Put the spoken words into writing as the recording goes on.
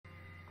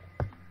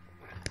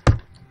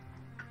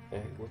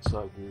Hey, what's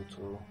up,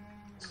 YouTube?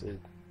 It's a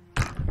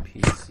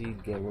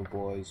PC Gamer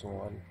Boys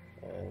one,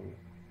 and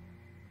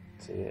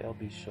today I'll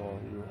be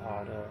showing you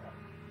how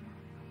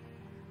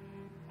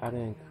to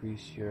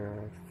increase your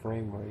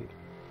frame rate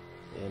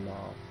in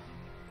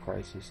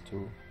Crysis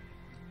 2.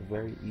 A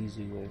very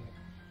easy way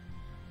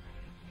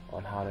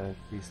on how to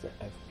increase the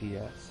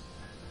FPS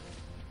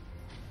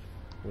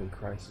in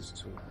Crysis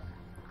 2.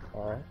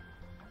 All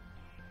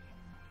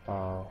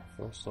right.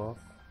 First off,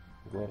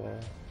 go to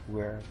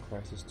where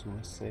Crysis 2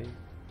 is saved.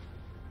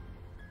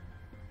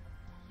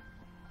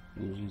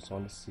 Usually it's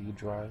on the C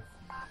drive,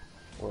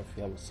 or if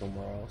you have it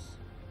somewhere else.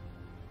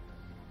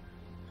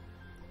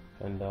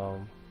 And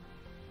let's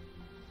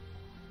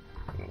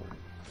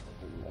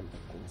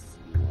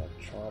see,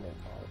 electronic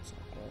arts, I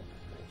think.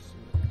 Let's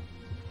see.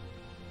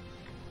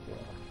 Yeah,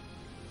 I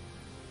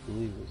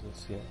believe it's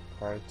this. Yeah,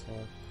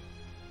 Crytek.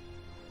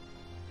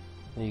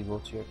 Then you go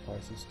to your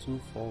Crysis 2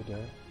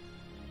 folder,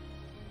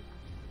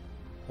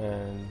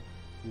 and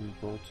you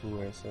go to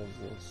where it says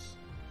this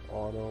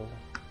auto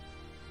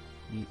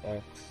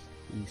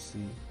EXEC,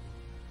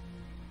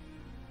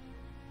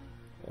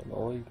 and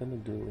all you're gonna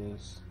do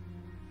is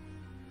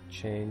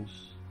change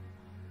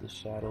the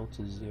shadow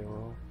to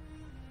 0.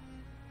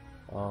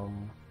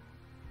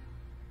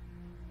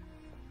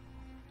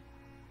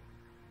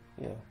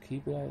 Yeah,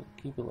 keep it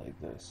like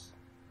this.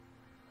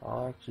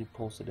 I'll actually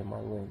post it in my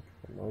link,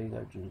 and all you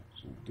gotta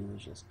do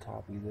is just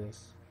copy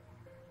this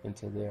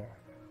into there.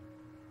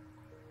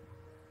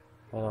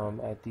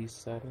 At these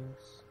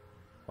settings,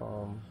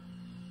 run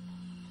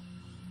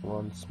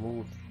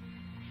smooth,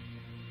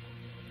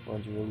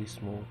 runs really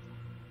smooth.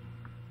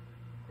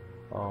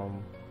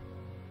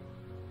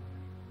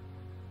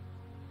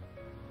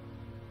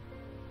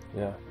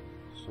 Yeah,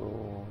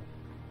 so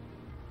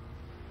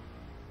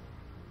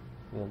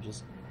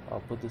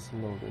I'll put this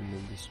in the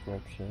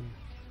description.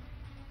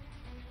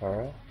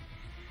 Alright,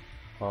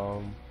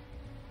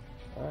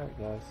 alright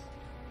guys,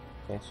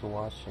 thanks for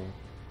watching.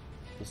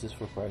 This is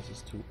for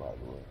Crysis 2, by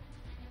the way.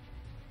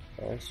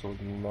 Alright, so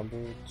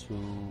remember to,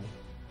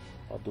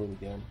 I'll do it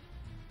again.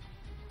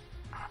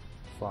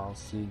 File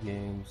C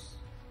games,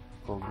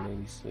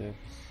 Program 86.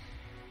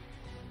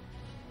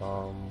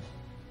 Where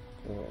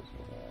is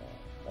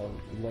it?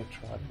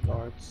 Electronic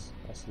Arts.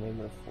 That's the name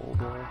of the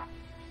folder.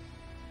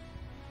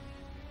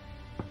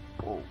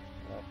 Oh,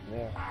 not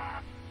there.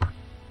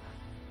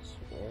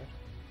 Swear.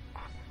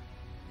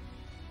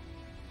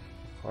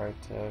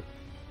 Crytek.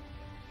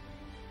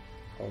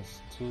 Crysis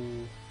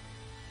 2.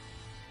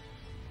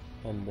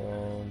 And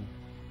then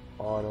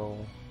auto.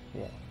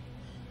 Yeah.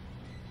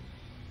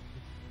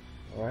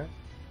 Alright?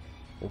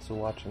 Thanks for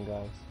watching,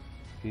 guys.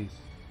 Peace.